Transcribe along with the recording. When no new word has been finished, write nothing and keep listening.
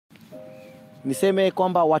Niseme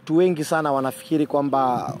kwamba watu wengi sana wanafikiri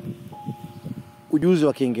kwamba ujuzi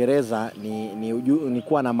wa Kiingereza ni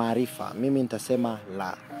kuwa na maarifa. Mimi nitasema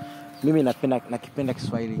la. Mimi nakipenda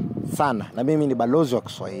Kiswahili sana, na mimi ni balozi wa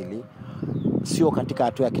Kiswahili, sio katika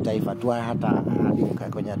hatua ya kitaifa tu, hata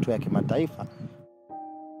kwenye hatua ya kimataifa.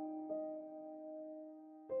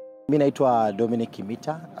 Mimi naitwa Dominic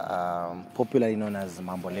Kimita, popularly known as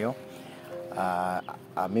Mamboleo.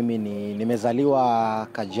 Mimi nimezaliwa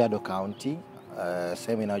Kajiado County,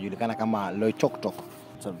 sehemu inayojulikana kama Loitoktok.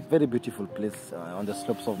 It's a very beautiful place on the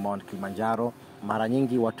slopes of Mount Kilimanjaro. Mara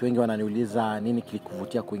nyingi watu wengi wananiuliza nini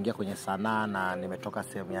kilikuvutia kuingia kwenye sanaa, na nimetoka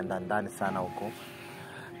sehemu ya ndani sana huko.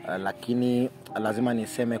 Lakini lazima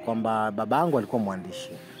niseme kwamba babangu alikuwa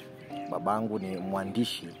mwandishi. Babangu ni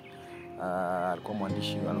mwandishi. Alikuwa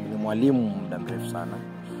mwandishi, ni mwalimu muda mrefu sana.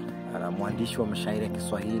 Mwandishi wa mashairi ya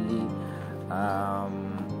Kiswahili.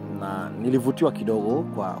 Na nilivutiwa kidogo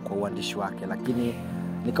kwa uandishi wake, lakini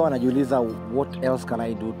nikawa najiuliza what else can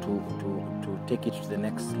I do to take it to the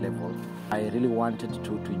next level. I really wanted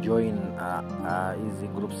to join easy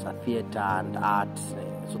groups of theater and art,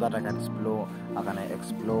 so that I can explore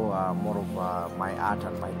more of my art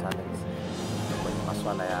and my talents kwenye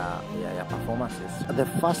masuala ya performances. The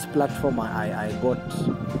first platform I got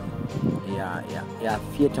ya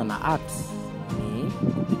theater na arts ni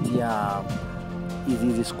kupitia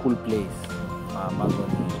hizi school plays ambazo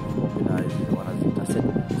ni popular, wanaziita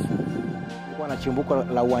segments. Nilikuwa na chimbuko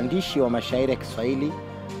la uandishi wa mashairi ya Kiswahili,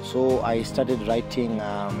 so I started writing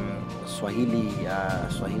Swahili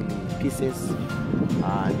pieces.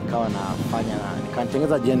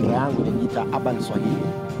 Nikatengeneza genre yangu inajiita urban Swahili.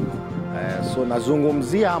 So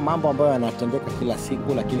nazungumzia mambo ambayo yanatendeka kila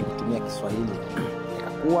siku, lakini kutumia Kiswahili.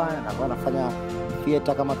 Nikakuwa nafanya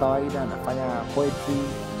theater kama kawaida, nafanya poetry.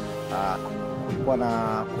 Kulikuwa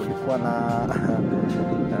na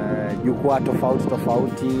jukwaa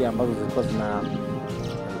tofauti ambazo zilikuwa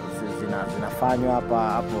zinafanywa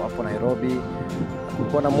hapo Nairobi.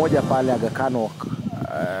 Kulikuwa na moja pale Aga Khan Walk,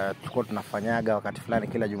 tulikuwa tunafanyaga wakati fulani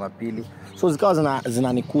kila Jumapili. So zikawa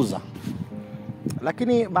zinanikuza.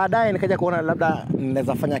 Lakini baadaye nikaja kuona labda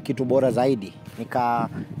ninaweza fanya kitu bora zaidi.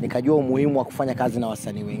 Nikajua umuhimu wa kufanya kazi na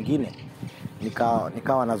wasanii wengine.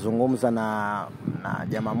 Nikawa nazungumza na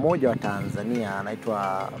jamaa mmoja wa Tanzania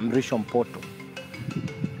anaitwa Mrisho Mpoto.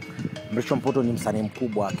 Mrisho Mpoto ni msanii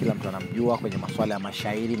mkubwa, kila mtu anamjua kwenye masuala ya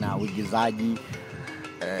mashairi na uigizaji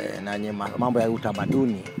na mambo ya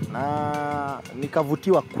utamaduni, na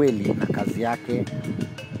nikavutiwa kweli na kazi yake,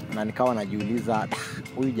 na nikawa najiuliza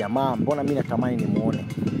huyu jamaa mbona mimi natamani nimuone.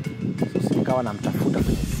 So nikawa namtafuta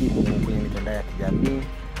kwenye simu, kwenye mitandao ya kijamii,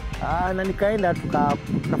 na nikaenda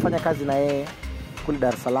tukafanya kazi na yeye kule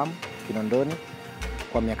Dar es Salaam Kinondoni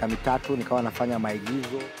kwa miaka 3. Nikawa nafanya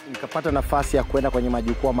maigizo, nikapata nafasi ya kwenda kwenye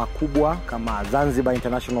majukwaa makubwa kama Zanzibar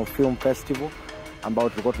International Film Festival, ambao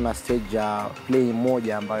tulikuwa tuna stage play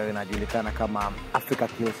moja ambayo inajulikana kama Africa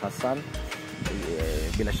Kills Hassan.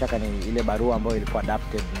 Bila shaka ni ile barua ambayo ilikuwa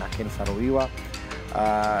adapted na Ken Sarowiwa.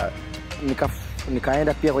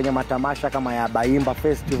 Nikaenda pia kwenye matamasha kama ya Baimba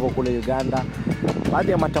Festival kule Uganda.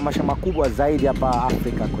 Baadhi ya matamasha makubwa zaidi hapa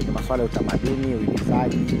Afrika kwenye masuala ya utamaduni,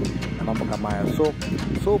 uigizaji na mambo kama hayo.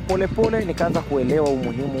 So pole nikaanza kuelewa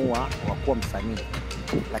umuhimu wa kuwa msanii.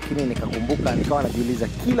 Lakini nikakumbuka, nikawa najiuliza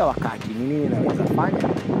kila wakati ni nini naweza fanya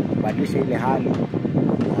kubadilisha ile hali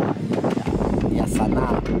ya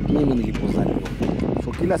sanaa mimi nilipozaliwa.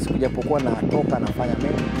 So kila siku japokuwa natoka nafanya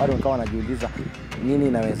mengi, bado nikawa najiuliza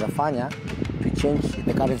nini naweza fanya to change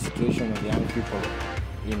the current situation of young people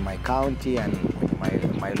in my county and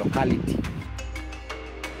my locality.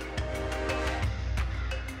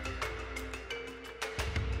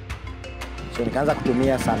 So nikaanza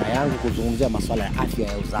kutumia sanaa yangu kuzungumzia masuala ya afya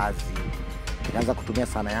ya uzazi. Nikaanza kutumia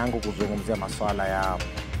sanaa yangu kuzungumzia masuala ya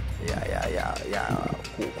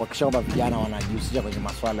kuhakikisha kwamba vijana wanajihusisha kwenye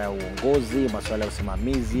masuala ya uongozi, masuala ya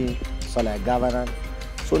usimamizi, masuala ya governance.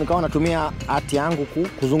 So nikawa natumia art yangu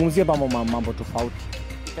kuzungumzia mambo tofauti.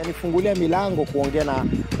 Ikanifungulia milango kuongea na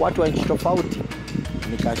watu wa nchi tofauti.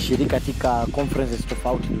 Nikashiriki katika conferences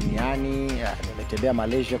tofauti duniani. Nimetembea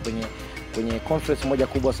Malaysia kwenye conference moja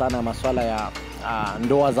kubwa sana ya masuala ya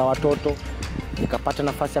ndoa za watoto. Nikapata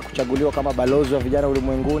nafasi ya kuchaguliwa kama balozi wa vijana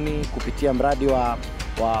ulimwenguni kupitia mradi wa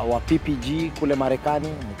PPG kule Marekani.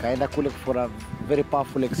 Nikaenda kule for a very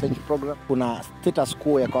powerful exchange program. Kuna status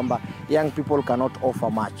quo ya kwamba young people cannot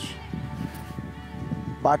offer much.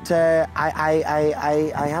 But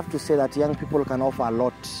I have to say that young people can offer a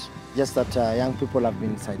lot. Just that young people have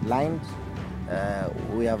been sidelined.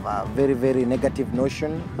 We have a very, very negative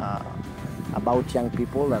notion about young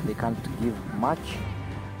people, that they can't give much.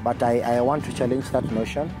 but I want to challenge that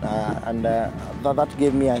notion, and that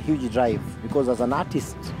gave me a huge drive, because as an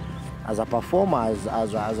artist, as a performer,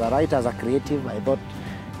 as a writer, as a creative, I thought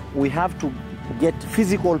we have to get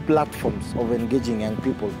physical platforms of engaging young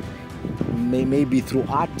people, maybe through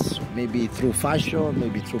art, maybe through fashion,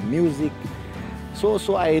 maybe through music.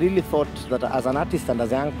 So I really thought that as an artist and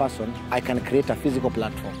as a young person, I can create a physical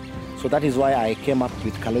platform. So that is why I came up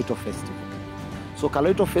with Kaloito Festival. So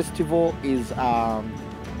Kaloito Festival is a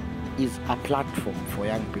platform for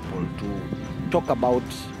young people to talk about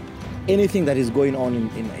anything that is going on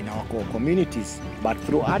in our communities, but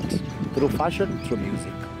through art, through fashion, through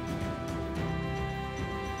music.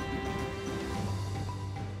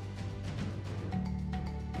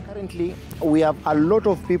 Currently, we have a lot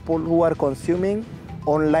of people who are consuming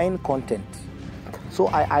online content. So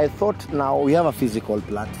I thought, now we have a physical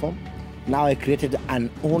platform. Now I created an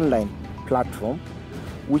online platform,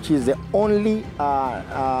 which is the only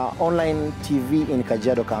online TV in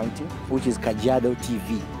Kajiado County, which is Kajiado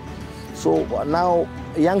TV. So now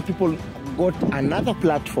young people got another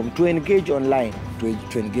platform to engage online, to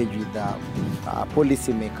engage with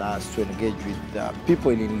policymakers, to engage with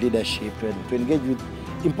people in leadership, and to engage with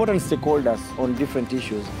important stakeholders on different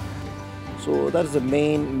issues. So that's the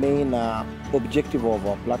main objective of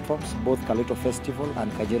our platforms, both Kaloito Festival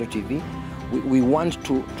and Kajiado TV. We want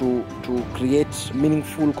to create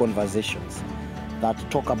meaningful conversations that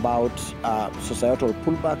talk about societal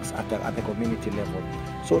pullbacks at the community level.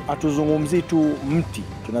 So hatuzungumzi tu mti,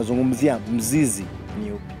 tunazungumzia mzizi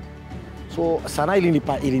ni upi. So sana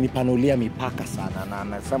ilinipanulia mipaka sana, na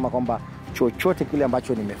nasema kwamba chochote kile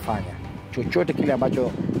ambacho nimefanya, chochote kile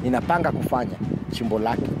ambacho ninapanga kufanya,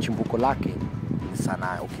 chimbuko lake ni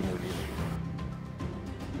sanaa ukiniuliza.